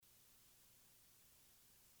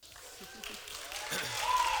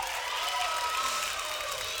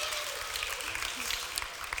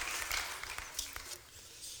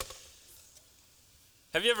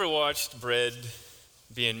Have you ever watched bread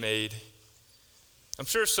being made? I'm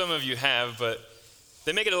sure some of you have, but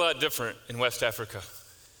they make it a lot different in West Africa.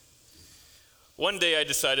 One day I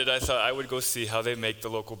thought I would go see how they make the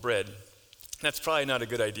local bread. That's probably not a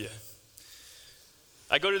good idea.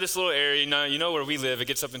 I go to this little area, now you know where we live, it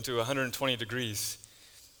gets up into 120 degrees.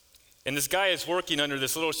 And this guy is working under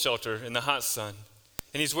this little shelter in the hot sun.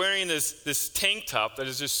 And he's wearing this tank top that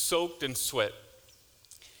is just soaked in sweat.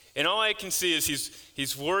 And all I can see is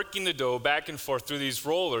he's working the dough back and forth through these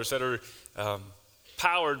rollers that are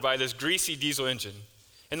powered by this greasy diesel engine.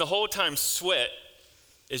 And the whole time sweat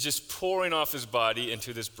is just pouring off his body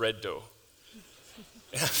into this bread dough.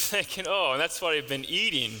 And I'm thinking, and that's what I've been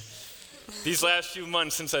eating these last few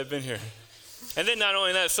months since I've been here. And then not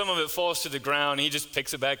only that, some of it falls to the ground. He just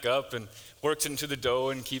picks it back up and works it into the dough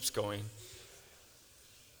and keeps going.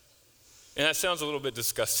 And that sounds a little bit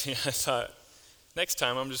disgusting. I thought, next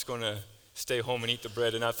time I'm just going to stay home and eat the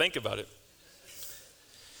bread and not think about it.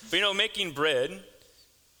 But making bread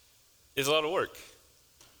is a lot of work.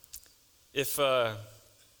 If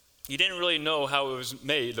you didn't really know how it was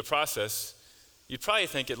made, the process, you'd probably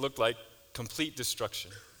think it looked like complete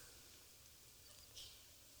destruction.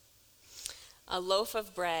 A loaf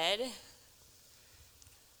of bread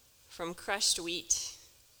from crushed wheat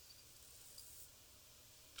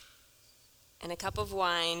and a cup of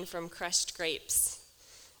wine from crushed grapes.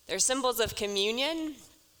 They're symbols of communion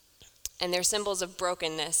and they're symbols of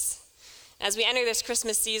brokenness. As we enter this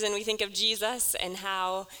Christmas season, we think of Jesus and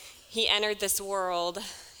how he entered this world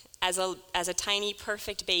as a tiny,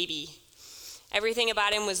 perfect baby. Everything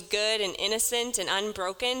about him was good and innocent and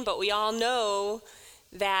unbroken, but we all know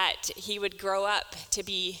that he would grow up to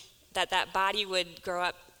be, that body would grow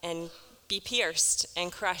up and be pierced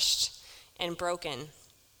and crushed and broken.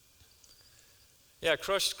 Yeah,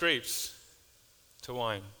 crushed grapes to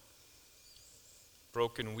wine,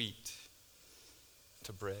 broken wheat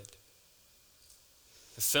to bread.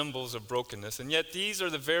 The symbols of brokenness, and yet these are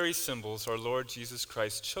the very symbols our Lord Jesus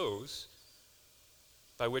Christ chose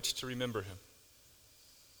by which to remember him.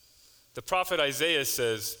 The prophet Isaiah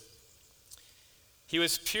says, "He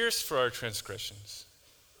was pierced for our transgressions.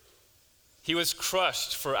 He was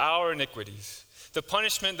crushed for our iniquities. The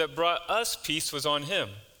punishment that brought us peace was on him,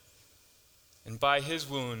 and by his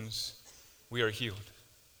wounds we are healed."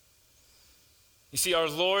 You see, our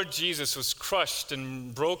Lord Jesus was crushed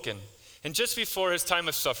and broken, and just before his time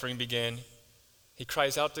of suffering began, he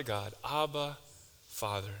cries out to God, "Abba,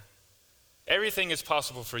 Father, everything is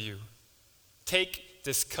possible for you. Take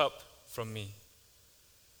this cup from me."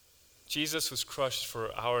 Jesus was crushed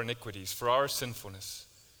for our iniquities, for our sinfulness.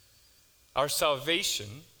 Our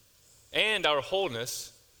salvation and our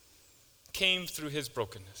wholeness came through his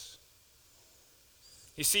brokenness.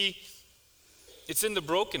 You see, it's in the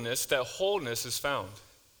brokenness that wholeness is found.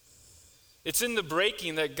 It's in the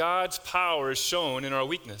breaking that God's power is shown in our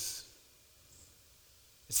weakness.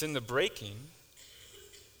 It's in the breaking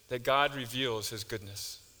that God reveals his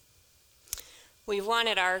goodness. We've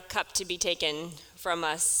wanted our cup to be taken from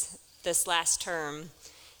us this last term.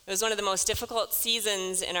 It was one of the most difficult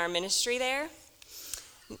seasons in our ministry there.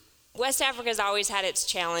 West Africa's always had its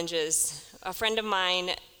challenges. A friend of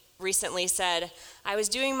mine recently said, "I was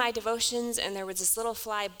doing my devotions and there was this little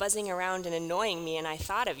fly buzzing around and annoying me, and I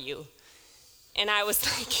thought of you." And I was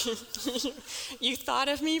like, "You thought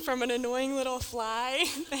of me from an annoying little fly?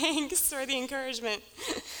 Thanks for the encouragement."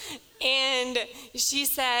 And she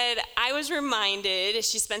said, I was reminded,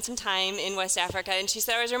 she spent some time in West Africa, and she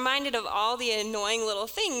said, "I was reminded of all the annoying little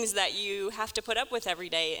things that you have to put up with every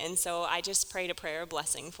day, and so I just prayed a prayer of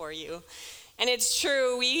blessing for you." And it's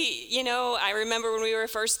true, I remember when we were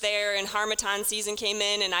first there and Harmattan season came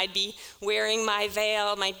in, and I'd be wearing my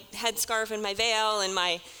veil, my headscarf and my veil, and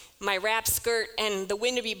my wrap skirt, and the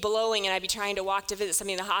wind would be blowing, and I'd be trying to walk to visit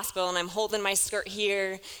somebody in the hospital, and I'm holding my skirt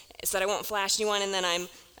here so that I won't flash anyone, and then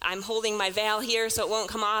I'm holding my veil here so it won't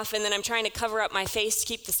come off, and then I'm trying to cover up my face to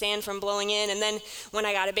keep the sand from blowing in, and then when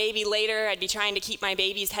I got a baby later, I'd be trying to keep my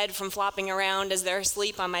baby's head from flopping around as they're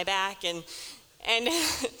asleep on my back, and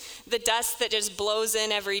the dust that just blows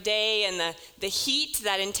in every day, and the heat,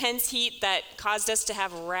 that intense heat that caused us to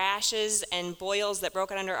have rashes and boils that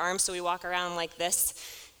broke out under our arms so we walk around like this,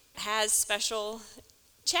 has special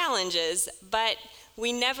challenges, but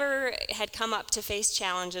we never had come up to face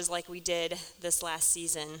challenges like we did this last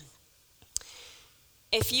season.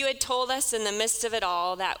 If you had told us in the midst of it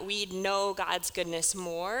all that we'd know God's goodness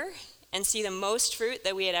more and see the most fruit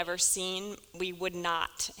that we had ever seen, we would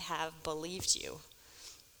not have believed you.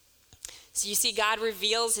 So you see, God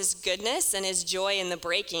reveals his goodness and his joy in the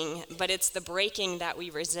breaking, but it's the breaking that we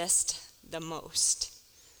resist the most.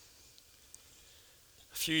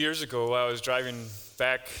 A few years ago, I was driving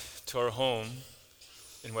back to our home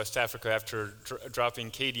in West Africa after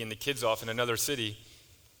dropping Katie and the kids off in another city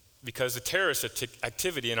because the terrorist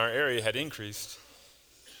activity in our area had increased.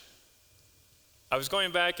 I was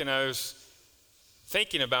going back and I was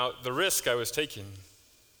thinking about the risk I was taking,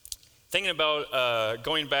 thinking about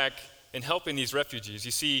going back and helping these refugees.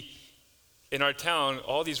 You see, in our town,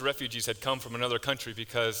 all these refugees had come from another country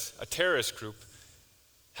because a terrorist group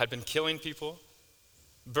had been killing people,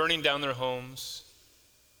 burning down their homes,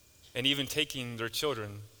 and even taking their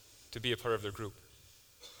children to be a part of their group.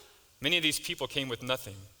 Many of these people came with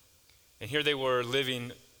nothing, and here they were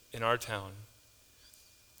living in our town.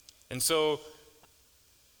 And so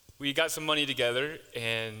we got some money together,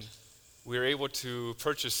 and we were able to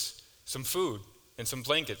purchase some food and some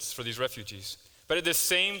blankets for these refugees. But at the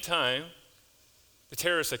same time, the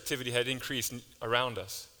terrorist activity had increased around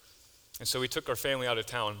us. And so we took our family out of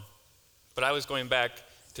town. But I was going back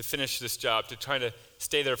to finish this job, to try to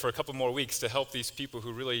stay there for a couple more weeks to help these people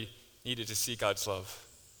who really needed to see God's love.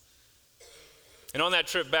 And on that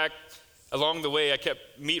trip back, along the way, I kept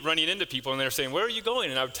running into people, and they were saying, "Where are you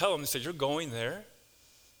going?" And I would tell them, they said, "You're going there?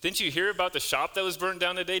 Didn't you hear about the shop that was burnt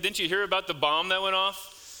down today? Didn't you hear about the bomb that went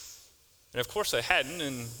off?" And of course I hadn't,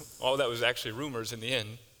 and all that was actually rumors in the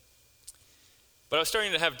end. But I was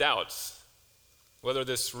starting to have doubts whether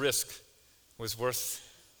this risk was worth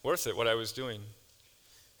it, what I was doing.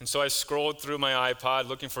 And so I scrolled through my iPod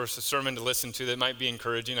looking for a sermon to listen to that might be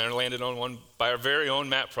encouraging. I landed on one by our very own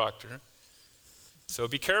Matt Proctor. So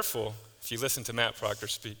be careful if you listen to Matt Proctor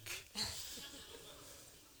speak.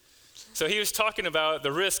 So he was talking about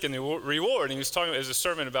the risk and the reward, and he was talking about, it was a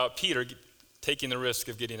sermon about Peter taking the risk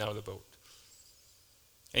of getting out of the boat.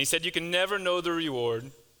 And he said, you can never know the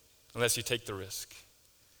reward unless you take the risk.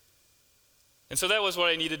 And so that was what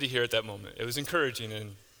I needed to hear at that moment. It was encouraging,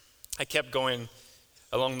 and I kept going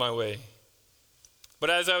along my way. But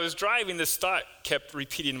as I was driving, this thought kept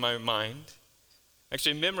repeating in my mind.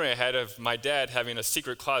 Actually, a memory I had of my dad having a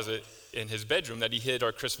secret closet in his bedroom that he hid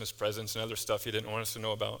our Christmas presents and other stuff he didn't want us to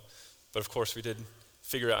know about. But of course, we did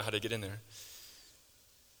figure out how to get in there.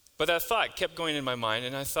 But that thought kept going in my mind,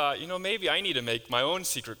 and I thought, maybe I need to make my own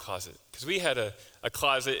secret closet. Because we had a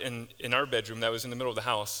closet in our bedroom that was in the middle of the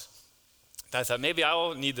house. And I thought, maybe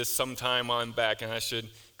I'll need this sometime while I'm back, and I should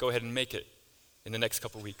go ahead and make it in the next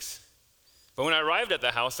couple weeks. But when I arrived at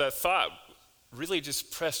the house, that thought really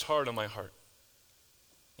just pressed hard on my heart.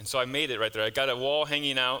 And so I made it right there. I got a wall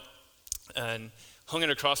hanging out and hung it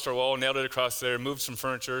across our wall, nailed it across there, moved some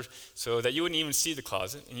furniture so that you wouldn't even see the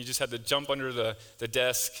closet, and you just had to jump under the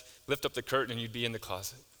desk, lift up the curtain, and you'd be in the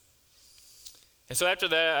closet. And so after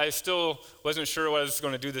that, I still wasn't sure what I was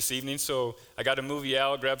going to do this evening, so I got a movie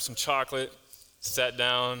out, grabbed some chocolate, sat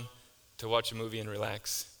down to watch a movie and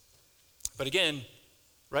relax. But again,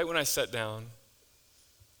 right when I sat down,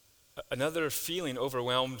 another feeling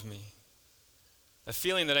overwhelmed me. A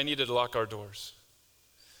feeling that I needed to lock our doors.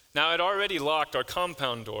 Now, I'd already locked our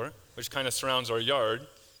compound door, which kind of surrounds our yard,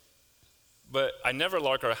 but I never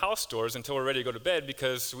lock our house doors until we're ready to go to bed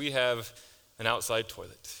because we have an outside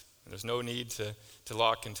toilet. And there's no need to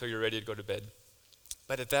lock until you're ready to go to bed.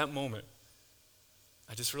 But at that moment,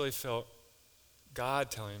 I just really felt God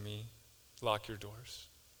telling me, lock your doors.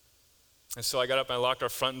 And so I got up and I locked our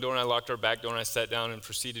front door and I locked our back door and I sat down and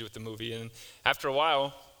proceeded with the movie. And after a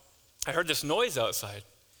while, I heard this noise outside.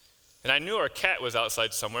 And I knew our cat was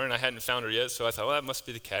outside somewhere and I hadn't found her yet, so I thought, well, that must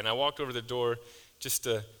be the cat. And I walked over to the door just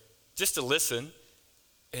to listen.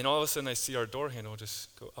 And all of a sudden I see our door handle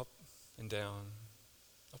just go up and down,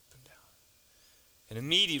 up and down. And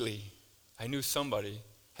immediately I knew somebody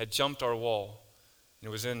had jumped our wall and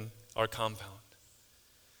it was in our compound.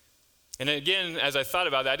 And again, as I thought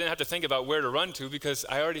about that, I didn't have to think about where to run to because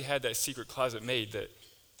I already had that secret closet made that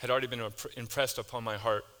had already been impressed upon my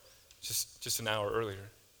heart just an hour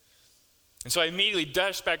earlier. And so I immediately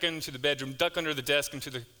dashed back into the bedroom, duck under the desk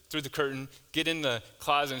through the curtain, get in the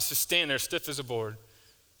closet, and just stand there stiff as a board,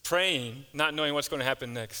 praying, not knowing what's going to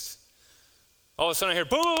happen next. All of a sudden I hear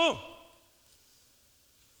boom, boom, boom.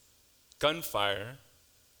 Gunfire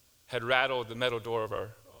had rattled the metal door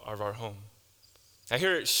of our home. I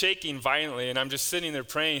hear it shaking violently, and I'm just standing there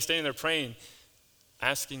praying,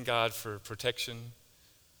 asking God for protection,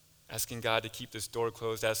 asking God to keep this door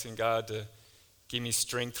closed, asking God to give me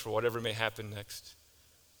strength for whatever may happen next.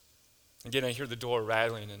 Again, I hear the door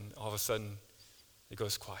rattling, and all of a sudden, it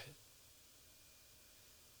goes quiet.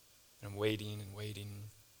 And I'm waiting and waiting.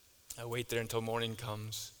 I wait there until morning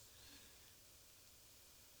comes.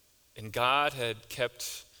 And God had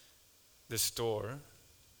kept this door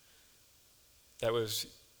that was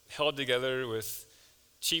held together with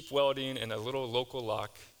cheap welding and a little local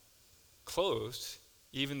lock closed,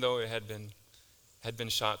 even though it had been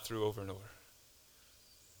shot through over and over.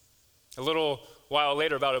 A little while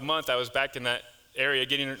later, about a month, I was back in that area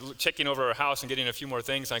checking over our house and getting a few more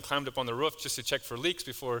things. I climbed up on the roof just to check for leaks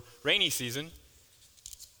before rainy season,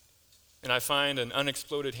 and I find an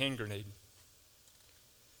unexploded hand grenade.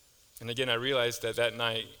 And again, I realized that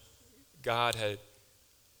night, God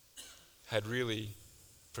had really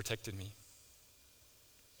protected me.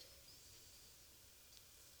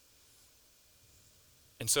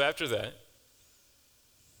 And so after that,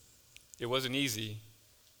 it wasn't easy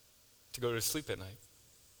to go to sleep at night.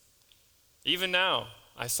 Even now,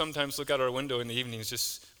 I sometimes look out our window in the evenings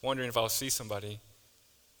just wondering if I'll see somebody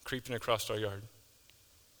creeping across our yard.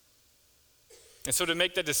 And so to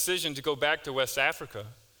make that decision to go back to West Africa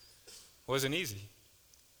wasn't easy.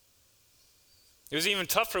 It was even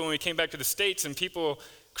tougher when we came back to the States and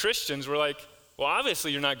Christians were like, well,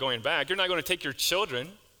 obviously you're not going back. You're not going to take your children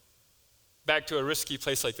back to a risky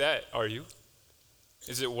place like that, are you?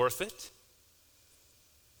 Is it worth it?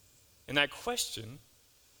 And that question,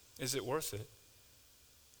 is it worth it,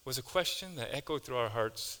 was a question that echoed through our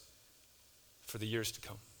hearts for the years to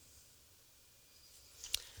come.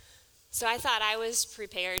 So I thought I was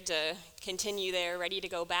prepared to continue there, ready to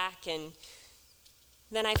go back, and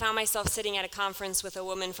then I found myself sitting at a conference with a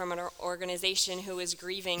woman from an organization who was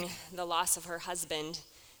grieving the loss of her husband.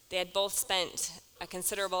 They had both spent a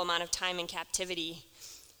considerable amount of time in captivity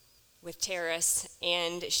with terrorists,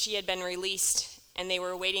 and she had been released, and they were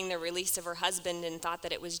awaiting the release of her husband and thought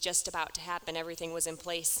that it was just about to happen. Everything was in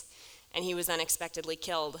place, and he was unexpectedly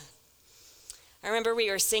killed. I remember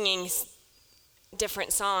we were singing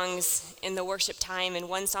different songs in the worship time, and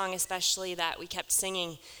one song especially that we kept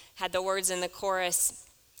singing had the words in the chorus,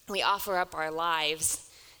 "We offer up our lives."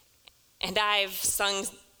 And I've sung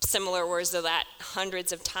similar words to that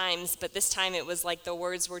hundreds of times, but this time it was like the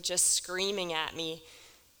words were just screaming at me,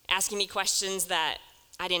 asking me questions that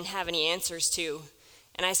I didn't have any answers to.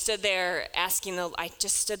 And I stood there asking the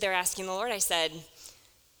Lord, I said,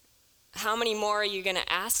 how many more are you going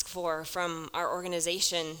to ask for from our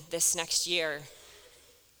organization this next year?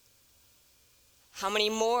 How many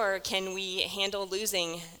more can we handle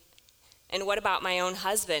losing? And what about my own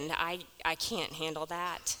husband? I can't handle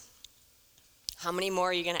that. How many more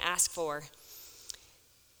are you going to ask for?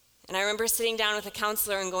 And I remember sitting down with a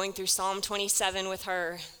counselor and going through Psalm 27 with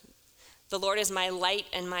her. The Lord is my light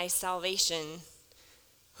and my salvation.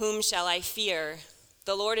 Whom shall I fear?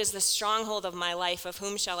 The Lord is the stronghold of my life. Of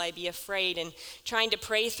whom shall I be afraid? And trying to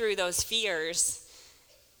pray through those fears.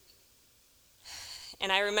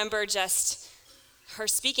 And I remember just her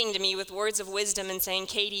speaking to me with words of wisdom and saying,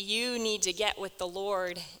 Katie, you need to get with the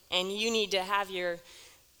Lord, and you need to have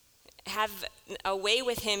a way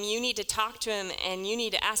with him. You need to talk to him, and you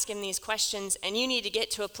need to ask him these questions, and you need to get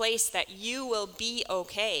to a place that you will be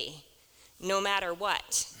okay no matter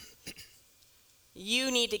what. You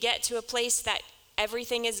need to get to a place that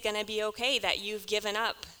everything is going to be okay, that you've given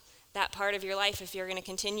up that part of your life if you're going to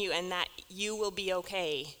continue, and that you will be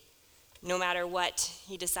okay no matter what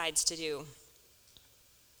he decides to do.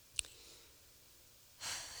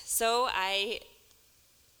 So I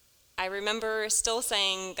remember still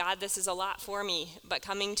saying, God, this is a lot for me, but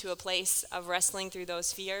coming to a place of wrestling through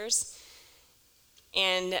those fears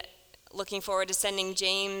and looking forward to sending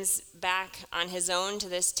James back on his own to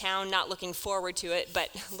this town, not looking forward to it, but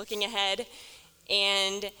looking ahead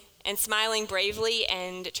and smiling bravely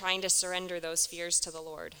and trying to surrender those fears to the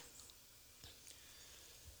Lord.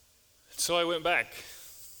 So I went back.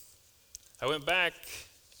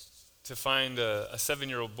 To find a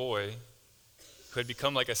 7-year-old boy who had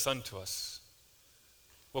become like a son to us.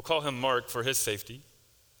 We'll call him Mark for his safety.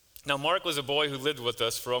 Now, Mark was a boy who lived with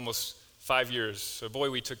us for almost 5 years, a boy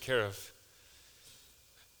we took care of.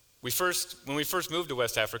 When we first moved to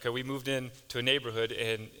West Africa, we moved into a neighborhood,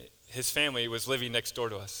 and his family was living next door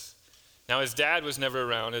to us. Now, his dad was never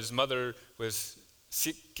around. His mother was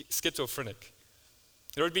schizophrenic.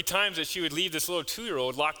 There would be times that she would leave this little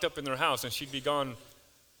 2-year-old locked up in their house, and she'd be gone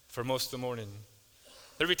for most of the morning.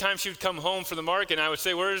 There'd be times she would come home from the market, and I would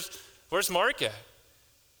say, where's Mark at?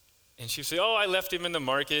 And she'd say, I left him in the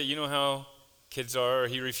market. You know how kids are.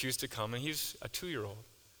 He refused to come, and he's a 2-year-old.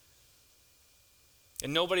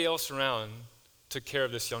 And nobody else around took care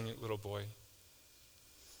of this young little boy,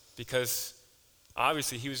 because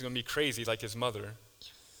obviously he was going to be crazy like his mother.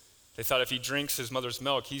 They thought if he drinks his mother's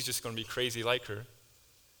milk, he's just going to be crazy like her.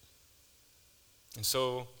 And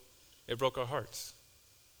so it broke our hearts.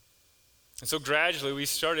 And so gradually we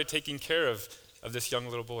started taking care of this young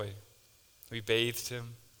little boy. We bathed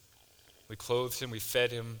him, we clothed him, we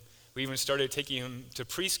fed him, we even started taking him to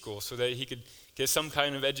preschool so that he could get some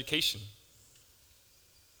kind of education.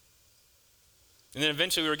 And then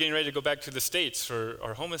eventually we were getting ready to go back to the States for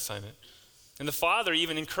our home assignment. And the father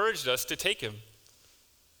even encouraged us to take him.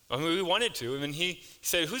 I mean, we wanted to. And he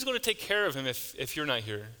said, who's going to take care of him if you're not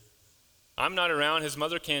here? I'm not around. His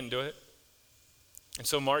mother can't do it. And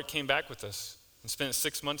so Mark came back with us and spent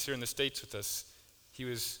 6 months here in the States with us. He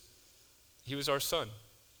was our son.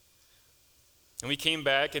 And we came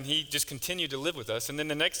back, and he just continued to live with us. And then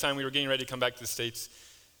the next time we were getting ready to come back to the States,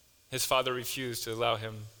 his father refused to allow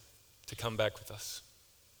him to come back with us.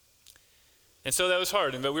 And so that was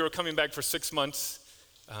hard. But we were coming back for 6 months.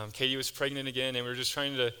 Katie was pregnant again, and we were just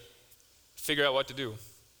trying to figure out what to do.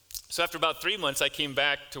 So after about 3 months, I came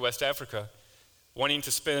back to West Africa, wanting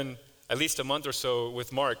to spend at least a month or so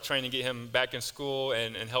with Mark, trying to get him back in school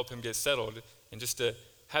and help him get settled, and just to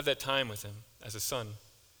have that time with him as a son.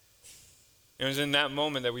 It was in that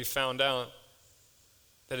moment that we found out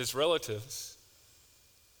that his relatives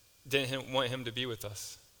didn't want him to be with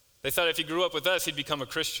us. They thought if he grew up with us, he'd become a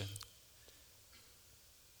Christian.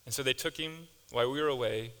 And so they took him while we were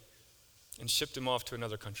away and shipped him off to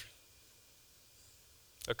another country.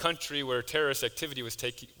 A country where terrorist activity was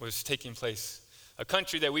taking place. A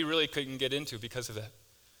country that we really couldn't get into because of that.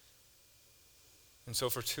 And so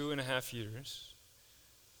for 2.5 years,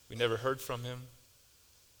 we never heard from him.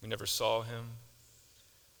 We never saw him.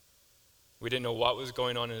 We didn't know what was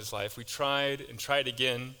going on in his life. We tried and tried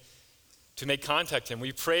again to make contact with him.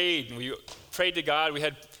 We prayed, and we prayed to God. We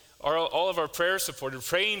had all of our prayers supported,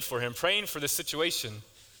 praying for him, praying for this situation.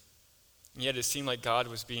 And yet it seemed like God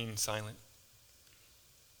was being silent.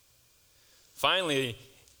 Finally,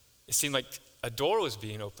 it seemed like a door was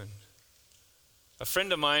being opened. A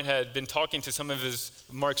friend of mine had been talking to some of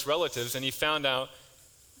Mark's relatives, and he found out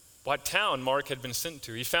what town Mark had been sent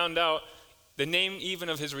to. He found out the name even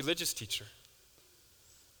of his religious teacher.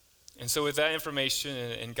 And so with that information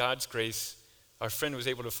and God's grace, our friend was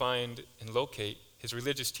able to find and locate his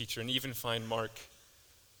religious teacher and even find Mark.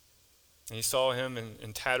 And he saw him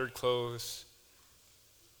in tattered clothes,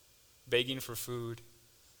 begging for food.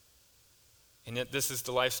 And yet this is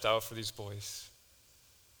the lifestyle for these boys.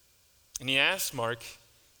 And he asked Mark,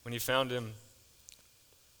 when he found him,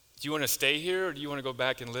 do you want to stay here or do you want to go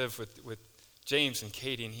back and live with James and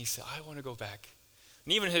Katie? And he said, I want to go back.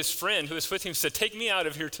 And even his friend who was with him said, take me out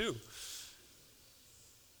of here too.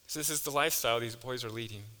 So this is the lifestyle these boys are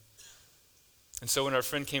leading. And so when our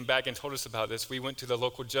friend came back and told us about this, we went to the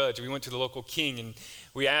local judge, we went to the local king, and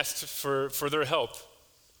we asked for their help.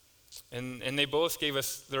 And they both gave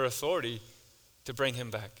us their authority to bring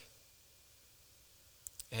him back.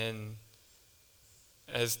 And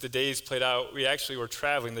as the days played out, we actually were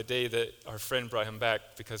traveling the day that our friend brought him back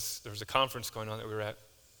because there was a conference going on that we were at.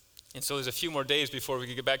 And so there's a few more days before we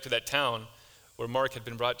could get back to that town where Mark had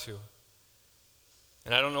been brought to.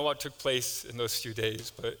 And I don't know what took place in those few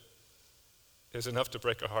days, but it was enough to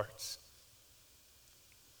break our hearts.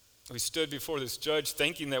 We stood before this judge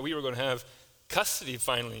thinking that we were going to have custody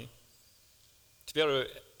finally, to be able to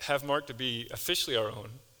have Mark to be officially our own,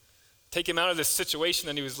 take him out of this situation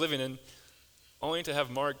that he was living in, only to have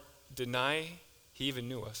Mark deny he even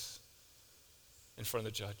knew us in front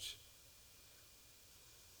of the judge.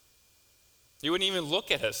 He wouldn't even look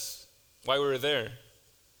at us while we were there.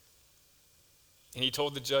 And he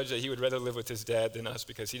told the judge that he would rather live with his dad than us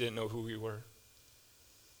because he didn't know who we were.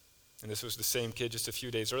 And this was the same kid just a few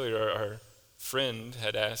days earlier our friend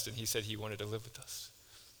had asked, and he said he wanted to live with us.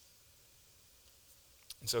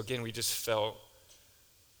 And so again, we just felt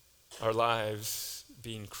our lives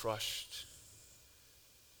being crushed,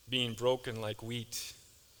 being broken like wheat,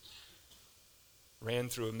 ran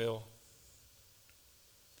through a mill.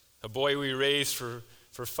 A boy we raised for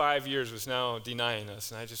 5 years was now denying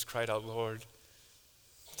us, and I just cried out, Lord,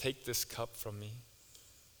 take this cup from me.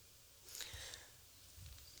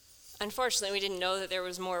 Unfortunately, we didn't know that there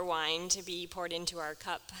was more wine to be poured into our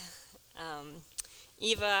cup.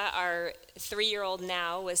 Eva, our 3-year-old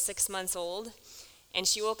now, was 6 months old, and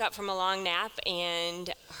she woke up from a long nap,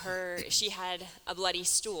 and she had a bloody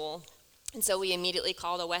stool. And so we immediately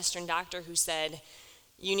called a Western doctor who said,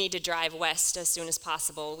 you need to drive west as soon as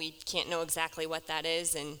possible. We can't know exactly what that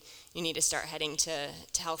is, and you need to start heading to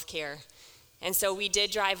health care. And so we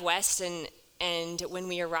did drive west, and when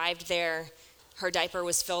we arrived there, her diaper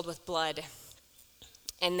was filled with blood.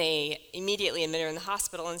 And they immediately admitted her in the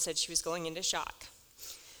hospital and said she was going into shock.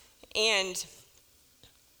 And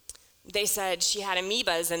they said she had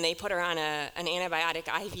amoebas, and they put her on an antibiotic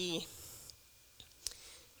IV.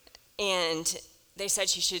 And they said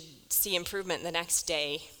she should see improvement the next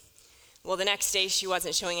day. Well, the next day she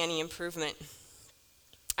wasn't showing any improvement.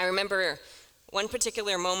 I remember one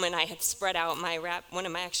particular moment I had spread out one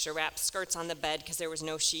of my extra wrap skirts on the bed because there was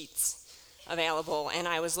no sheets available, and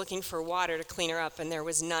I was looking for water to clean her up, and there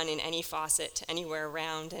was none in any faucet anywhere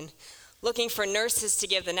around, and looking for nurses to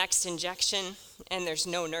give the next injection, and there's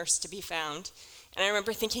no nurse to be found. And I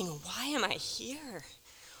remember thinking, why am I here?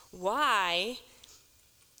 Why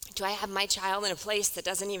do I have my child in a place that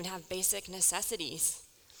doesn't even have basic necessities?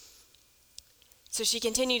 So she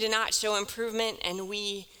continued to not show improvement, and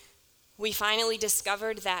we finally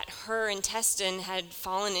discovered that her intestine had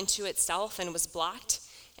fallen into itself and was blocked,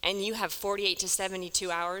 and you have 48 to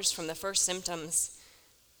 72 hours from the first symptoms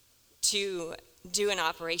to do an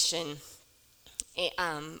operation,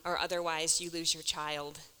 or otherwise you lose your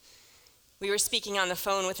child. We were speaking on the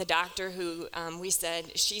phone with a doctor who we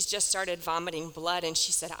said, she's just started vomiting blood, and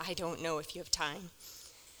she said, I don't know if you have time.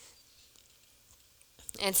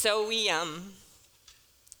 And so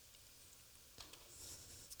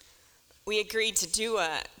we agreed to do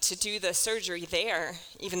the surgery there,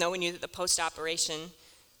 even though we knew that the post-operation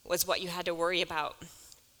was what you had to worry about.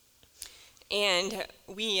 And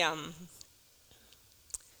we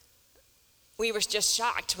were just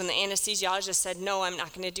shocked when the anesthesiologist said, no, I'm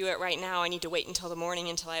not going to do it right now. I need to wait until the morning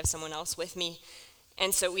until I have someone else with me.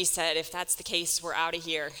 And so we said, if that's the case, we're out of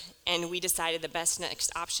here. And we decided the best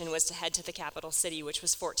next option was to head to the capital city, which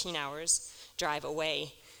was 14 hours drive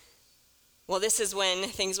away. Well, this is when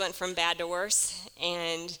things went from bad to worse,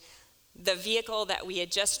 and the vehicle that we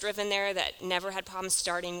had just driven there that never had problems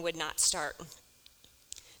starting would not start.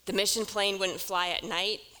 The mission plane wouldn't fly at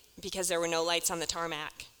night because there were no lights on the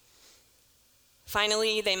tarmac.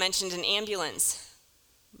 Finally, they mentioned an ambulance,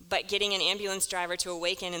 but getting an ambulance driver to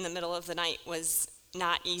awaken in the middle of the night was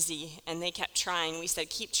not easy, and they kept trying. We said,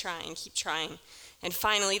 keep trying. And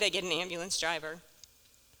finally, they get an ambulance driver.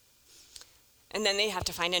 And then they have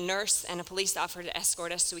to find a nurse and a police officer to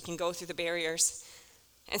escort us so we can go through the barriers.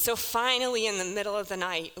 And so finally, in the middle of the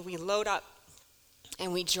night, we load up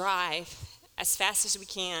and we drive as fast as we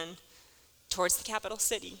can towards the capital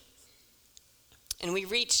city. And we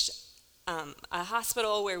reached a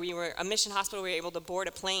mission hospital. We were able to board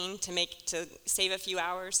a plane to save a few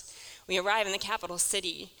hours. We arrive in the capital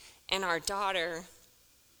city, and our daughter,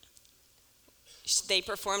 they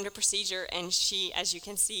performed a procedure, and she, as you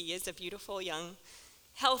can see, is a beautiful, young,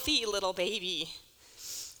 healthy little baby.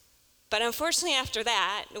 But unfortunately, after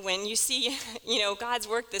that, when you see, God's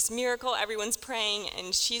worked this miracle, everyone's praying,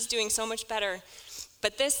 and she's doing so much better.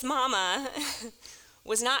 But this mama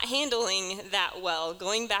was not handling that well,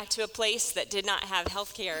 going back to a place that did not have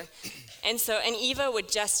health care. And Eva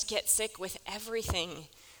would just get sick with everything.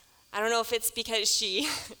 I don't know if it's because she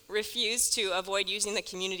refused to avoid using the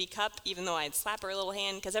community cup, even though I'd slap her little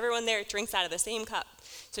hand, because everyone there drinks out of the same cup.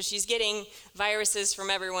 So she's getting viruses from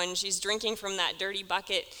everyone. She's drinking from that dirty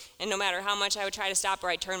bucket, and no matter how much I would try to stop her,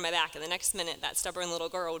 I'd turn my back, and the next minute, that stubborn little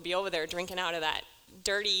girl would be over there drinking out of that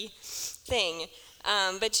dirty thing.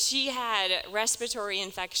 But she had respiratory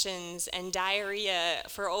infections and diarrhea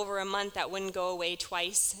for over a month that wouldn't go away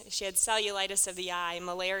twice. She had cellulitis of the eye,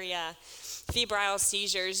 malaria, febrile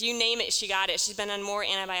seizures, you name it, she got it. She's been on more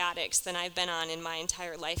antibiotics than I've been on in my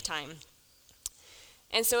entire lifetime.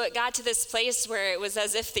 And so it got to this place where it was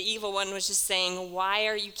as if the evil one was just saying, why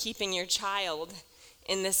are you keeping your child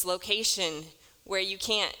in this location where you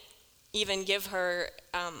can't even give her,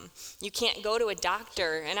 you can't go to a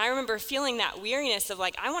doctor? And I remember feeling that weariness of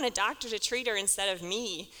I want a doctor to treat her instead of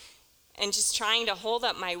me, and just trying to hold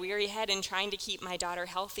up my weary head and trying to keep my daughter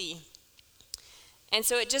healthy. And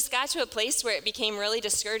so it just got to a place where it became really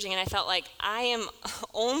discouraging, and I felt like I am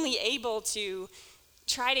only able to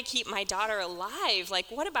try to keep my daughter alive.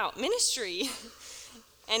 What about ministry?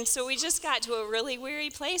 And so we just got to a really weary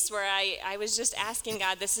place where I was just asking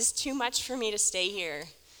God, this is too much for me to stay here.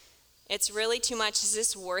 It's really too much. Is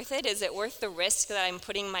this worth it? Is it worth the risk that I'm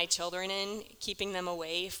putting my children in, keeping them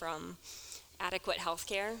away from adequate health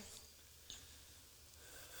care?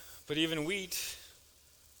 But even wheat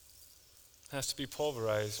has to be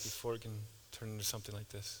pulverized before it can turn into something like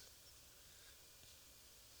this.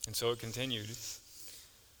 And so it continued.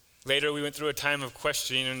 Later, we went through a time of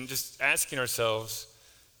questioning and just asking ourselves,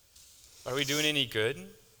 are we doing any good?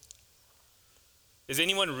 Is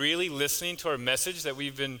anyone really listening to our message that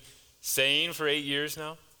we've been saying for 8 years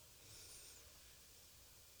now?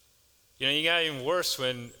 You got even worse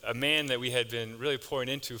when a man that we had been really pouring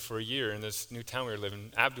into for a year in this new town we were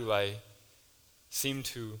living, Abdullah, seemed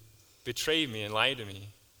to betray me and lie to me.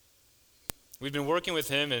 We've been working with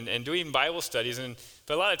him and doing Bible studies,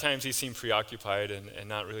 but a lot of times he seemed preoccupied and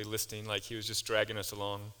not really listening, like he was just dragging us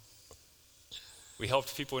along. We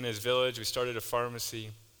helped people in his village. We started a pharmacy.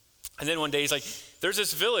 And then one day he's like, there's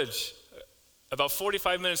this village about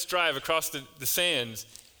 45 minutes drive across the sands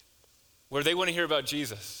where they want to hear about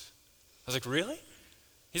Jesus. I was like, really?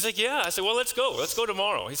 He's like, yeah. I said, well, let's go. Let's go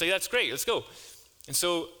tomorrow. He's like, that's great. Let's go. And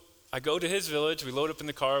so I go to his village. We load up in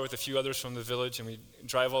the car with a few others from the village, and we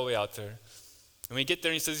drive all the way out there. And we get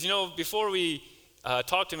there, and he says, before we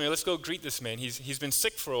talk to him, let's go greet this man. He's been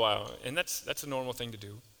sick for a while, and that's a normal thing to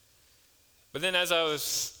do. But then as I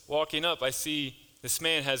was walking up, I see this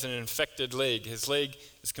man has an infected leg. His leg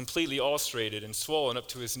is completely ulcerated and swollen up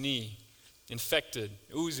to his knee, infected,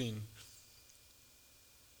 oozing.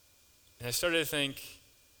 And I started to think,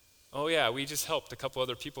 oh yeah, we just helped a couple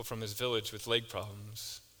other people from his village with leg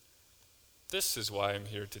problems. This is why I'm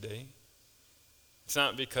here today. It's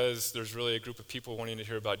not because there's really a group of people wanting to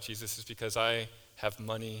hear about Jesus. It's because I have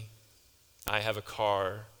money, I have a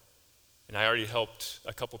car, and I already helped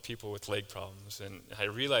a couple people with leg problems. And I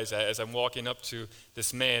realized that as I'm walking up to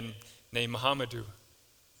this man named Muhammadu.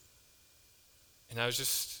 And I was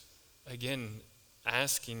just, again,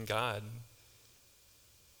 asking God,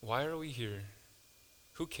 why are we here?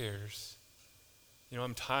 Who cares?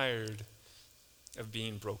 I'm tired of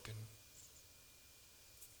being broken.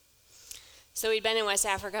 So we'd been in West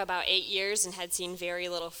Africa about 8 years and had seen very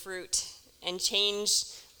little fruit. And change,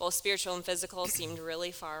 both spiritual and physical, seemed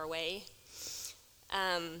really far away.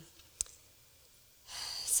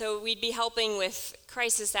 So we'd be helping with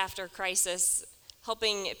crisis after crisis,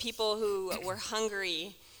 helping people who were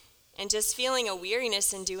hungry and just feeling a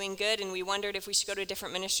weariness in doing good. And we wondered if we should go to a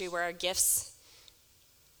different ministry where our gifts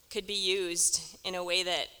could be used in a way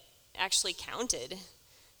that actually counted.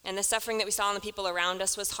 And the suffering that we saw in the people around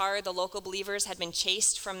us was hard. The local believers had been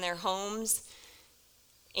chased from their homes,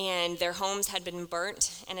 and their homes had been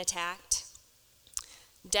burnt and attacked.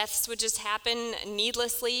 Deaths would just happen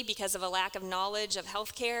needlessly because of a lack of knowledge of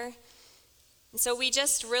healthcare. And so we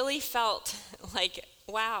just really felt like,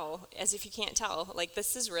 wow, as if you can't tell, like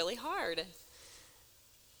this is really hard.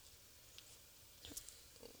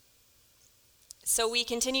 So we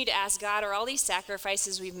continue to ask God, are all these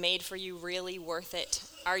sacrifices we've made for you really worth it?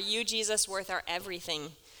 Are you, Jesus, worth our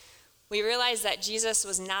everything? We realized that Jesus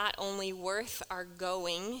was not only worth our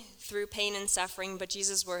going through pain and suffering, but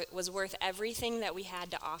Jesus was worth everything that we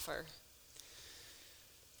had to offer.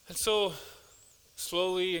 And so,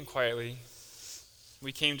 slowly and quietly,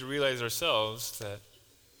 we came to realize ourselves that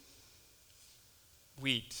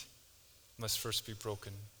wheat must first be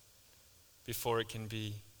broken before it can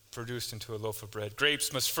be produced into a loaf of bread.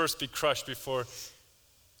 Grapes must first be crushed before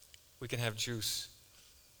we can have juice.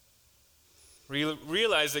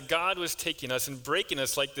 Realize that God was taking us and breaking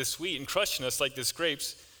us like this wheat and crushing us like this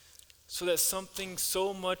grapes so that something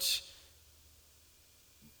so much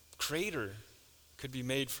greater could be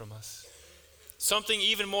made from us. Something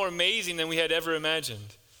even more amazing than we had ever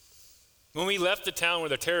imagined. When we left the town where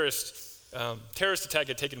the terrorist attack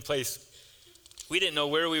had taken place, we didn't know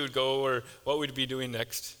where we would go or what we'd be doing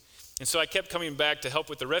next. And so I kept coming back to help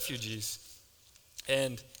with the refugees.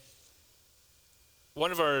 And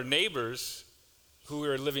one of our neighbors who we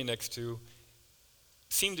were living next to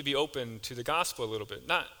seemed to be open to the gospel a little bit.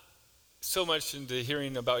 Not so much into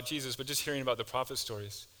hearing about Jesus, but just hearing about the prophet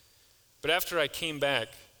stories. But after I came back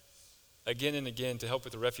again and again to help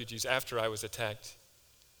with the refugees after I was attacked,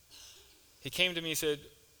 he came to me and said,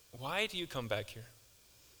 "Why do you come back here?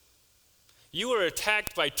 You were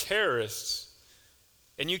attacked by terrorists,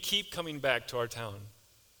 and you keep coming back to our town.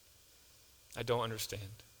 I don't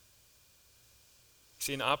understand."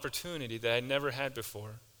 See, an opportunity that I never had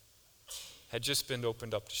before had just been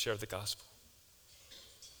opened up to share the gospel.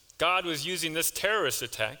 God was using this terrorist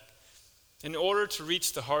attack in order to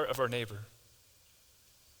reach the heart of our neighbor.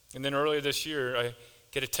 And then earlier this year, I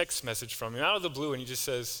get a text message from him out of the blue, and he just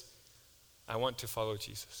says, "I want to follow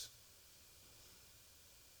Jesus."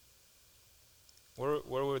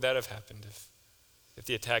 Where would that have happened if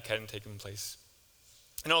the attack hadn't taken place?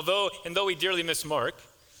 And though we dearly miss Mark,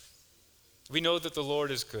 we know that the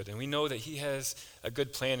Lord is good, and we know that he has a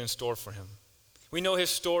good plan in store for him. We know his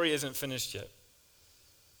story isn't finished yet.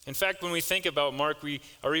 In fact, when we think about Mark, we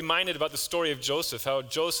are reminded about the story of Joseph, how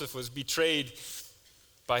Joseph was betrayed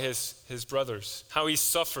by his brothers, how he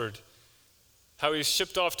suffered, how he was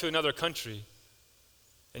shipped off to another country,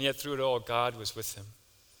 and yet through it all, God was with him.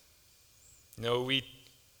 We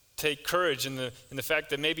take courage in the fact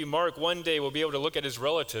that maybe Mark one day will be able to look at his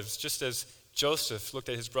relatives, just as Joseph looked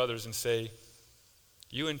at his brothers and say,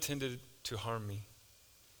 "You intended to harm me,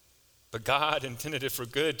 but God intended it for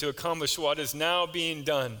good to accomplish what is now being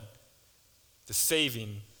done, the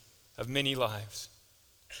saving of many lives."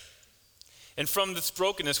 And from this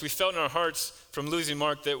brokenness we felt in our hearts from losing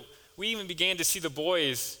Mark that we even began to see the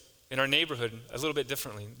boys in our neighborhood a little bit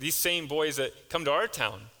differently. These same boys that come to our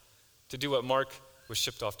town to do what Mark was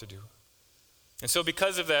shipped off to do. And so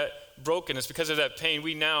because of that brokenness, because of that pain,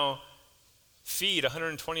 we now feed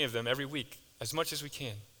 120 of them every week, as much as we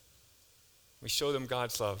can. We show them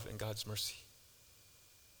God's love and God's mercy.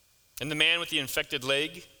 And the man with the infected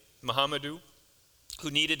leg, Muhammadu, who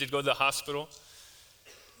needed to go to the hospital,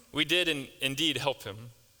 we did indeed help him.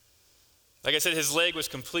 Like I said, his leg was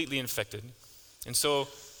completely infected. And so,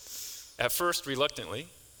 at first, reluctantly,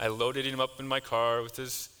 I loaded him up in my car with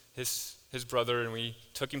his brother, and we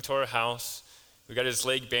took him to our house. We got his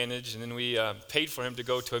leg bandaged, and then we paid for him to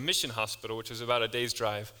go to a mission hospital, which was about a day's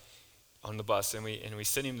drive on the bus. And we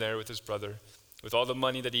sent him there with his brother with all the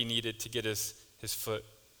money that he needed to get his foot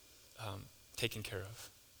taken care of.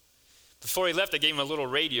 Before he left, I gave him a little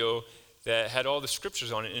radio that had all the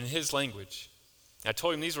scriptures on it in his language. And I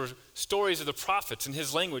told him these were stories of the prophets in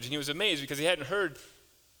his language, and he was amazed because he hadn't heard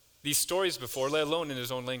these stories before, let alone in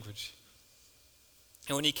his own language.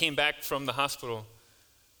 And when he came back from the hospital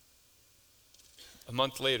a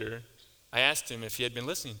month later, I asked him if he had been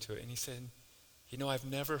listening to it, and he said, I've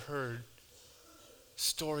never heard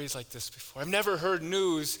stories like this before. I've never heard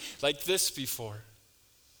news like this before.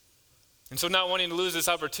 And so not wanting to lose this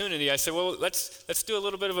opportunity, I said, well, let's do a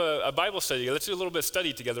little bit of a Bible study. Let's do a little bit of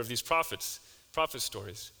study together of these prophet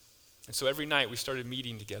stories. And so every night we started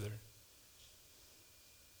meeting together.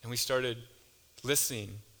 And we started listening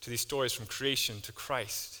to these stories from creation to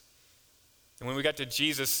Christ. And when we got to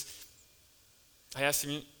Jesus, I asked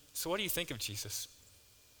him, so what do you think of Jesus?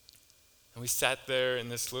 And we sat there in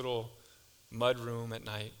this little mud room at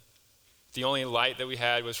night. The only light that we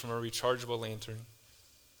had was from a rechargeable lantern.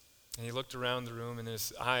 And he looked around the room, and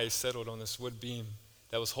his eyes settled on this wood beam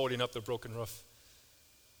that was holding up the broken roof.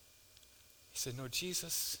 He said, no,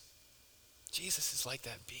 Jesus is like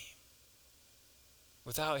that beam.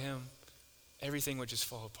 Without him, everything would just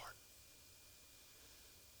fall apart.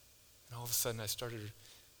 And all of a sudden, I started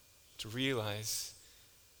to realize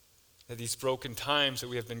that these broken times that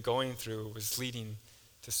we have been going through was leading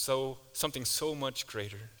to something so much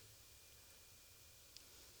greater.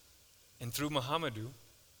 And through Muhammadu,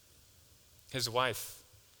 his wife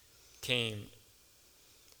came,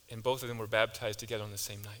 and both of them were baptized together on the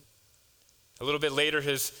same night. A little bit later,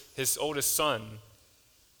 his oldest son,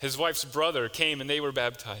 his wife's brother, came, and they were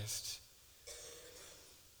baptized.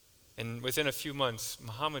 And within a few months,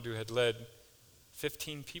 Muhammadu had led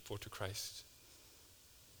 15 people to Christ.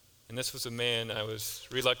 And this was a man I was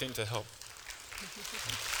reluctant to help.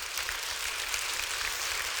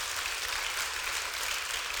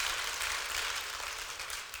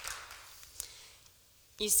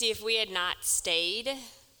 You see, if we had not stayed,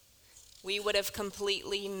 we would have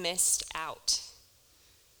completely missed out.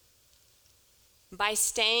 By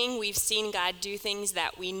staying, we've seen God do things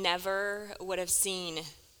that we never would have seen.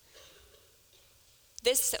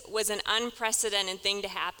 This was an unprecedented thing to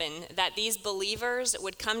happen, that these believers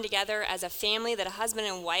would come together as a family, that a husband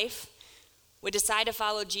and wife would decide to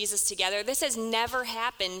follow Jesus together. This has never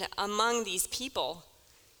happened among these people.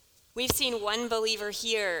 We've seen one believer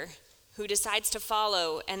here who decides to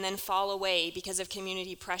follow and then fall away because of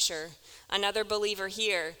community pressure. Another believer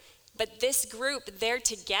here. But this group, they're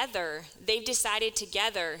together. They've decided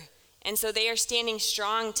together. And so they are standing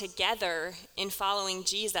strong together in following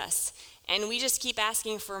Jesus. And we just keep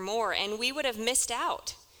asking for more. And we would have missed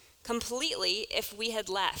out completely if we had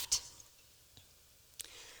left.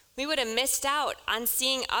 We would have missed out on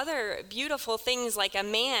seeing other beautiful things, like a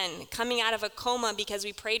man coming out of a coma because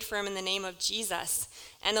we prayed for him in the name of Jesus,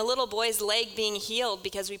 and a little boy's leg being healed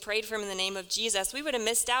because we prayed for him in the name of Jesus. We would have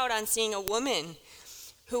missed out on seeing a woman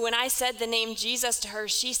who, when I said the name Jesus to her,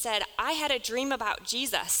 she said, I had a dream about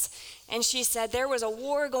Jesus. And she said, there was a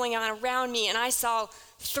war going on around me, and I saw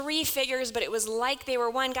 3 figures, but it was like they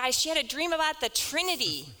were one guy. She had a dream about the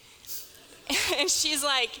Trinity. And she's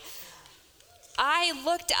like, I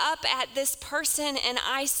looked up at this person and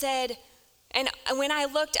I said, and when I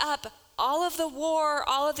looked up, all of the war,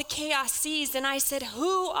 all of the chaos ceased, and I said,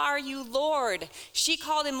 who are you, Lord? She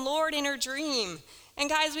called him Lord in her dream. And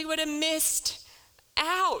guys, we would have missed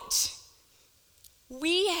out.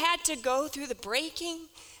 We had to go through the breaking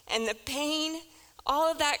and the pain, all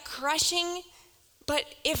of that crushing, but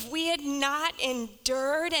if we had not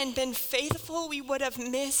endured and been faithful, we would have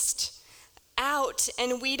missed out,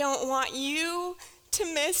 and we don't want you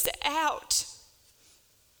to miss out.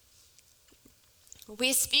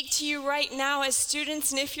 We speak to you right now as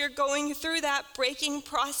students, and if you're going through that breaking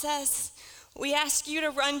process, we ask you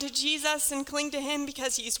to run to Jesus and cling to him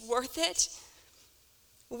because he's worth it.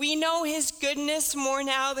 We know his goodness more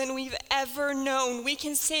now than we've ever known. We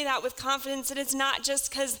can say that with confidence, and it's not just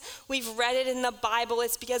because we've read it in the Bible.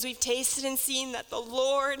 It's because we've tasted and seen that the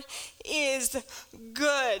Lord is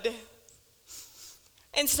good.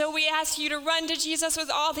 And so we ask you to run to Jesus with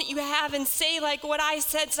all that you have and say like what I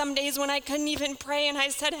said some days when I couldn't even pray, and I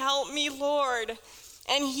said, "Help me, Lord."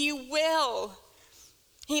 And he will.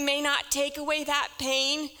 He may not take away that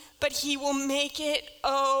pain, but he will make it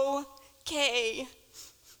okay.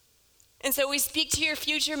 And so we speak to your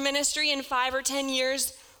future ministry in 5 or 10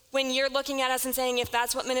 years when you're looking at us and saying, if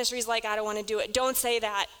that's what ministry is like, I don't want to do it. Don't say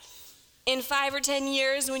that. In 5 or 10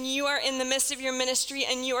 years, when you are in the midst of your ministry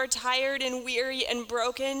and you are tired and weary and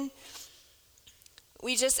broken,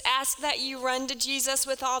 we just ask that you run to Jesus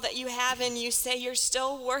with all that you have and you say, you're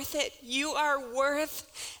still worth it. You are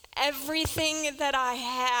worth everything that I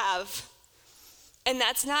have. And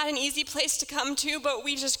that's not an easy place to come to, but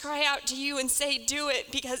we just cry out to you and say, do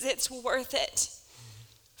it, because it's worth it.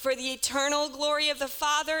 For the eternal glory of the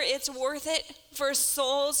Father, it's worth it. For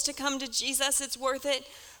souls to come to Jesus, it's worth it.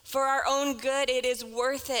 For our own good, it is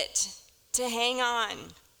worth it to hang on.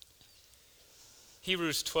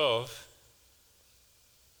 Hebrews 12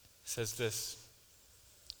 says this: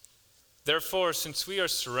 "Therefore, since we are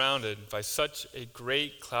surrounded by such a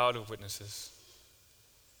great cloud of witnesses,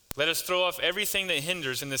 let us throw off everything that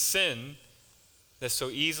hinders and the sin that so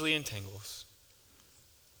easily entangles.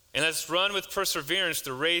 And let's run with perseverance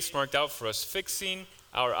the race marked out for us, fixing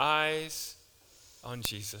our eyes on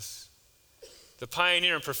Jesus, the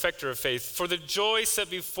pioneer and perfecter of faith. For the joy set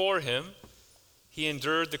before him, he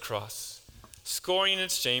endured the cross, scorning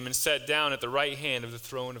its shame, and sat down at the right hand of the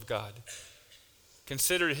throne of God.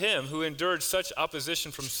 Consider him who endured such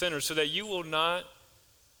opposition from sinners, so that you will not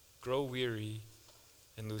grow weary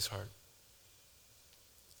and lose heart."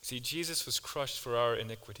 See, Jesus was crushed for our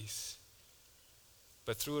iniquities,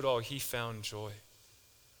 but through it all, he found joy.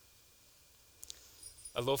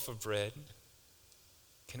 A loaf of bread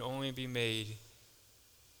can only be made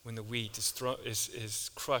when the wheat is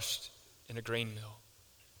crushed in a grain mill.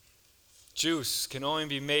 Juice can only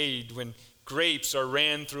be made when grapes are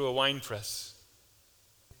ran through a wine press.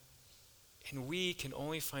 And we can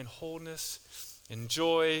only find wholeness and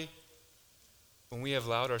joy when we have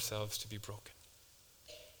allowed ourselves to be broken.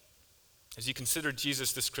 As you consider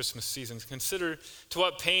Jesus this Christmas season, consider to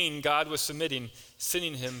what pain God was sending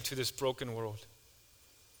him to this broken world.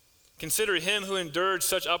 Consider him who endured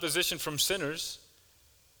such opposition from sinners,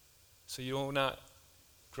 so you will not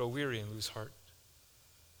grow weary and lose heart.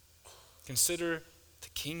 Consider the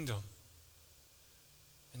kingdom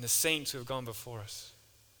and the saints who have gone before us.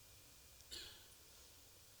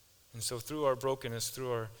 And so through our brokenness,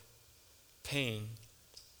 through our pain,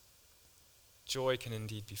 joy can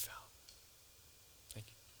indeed be found.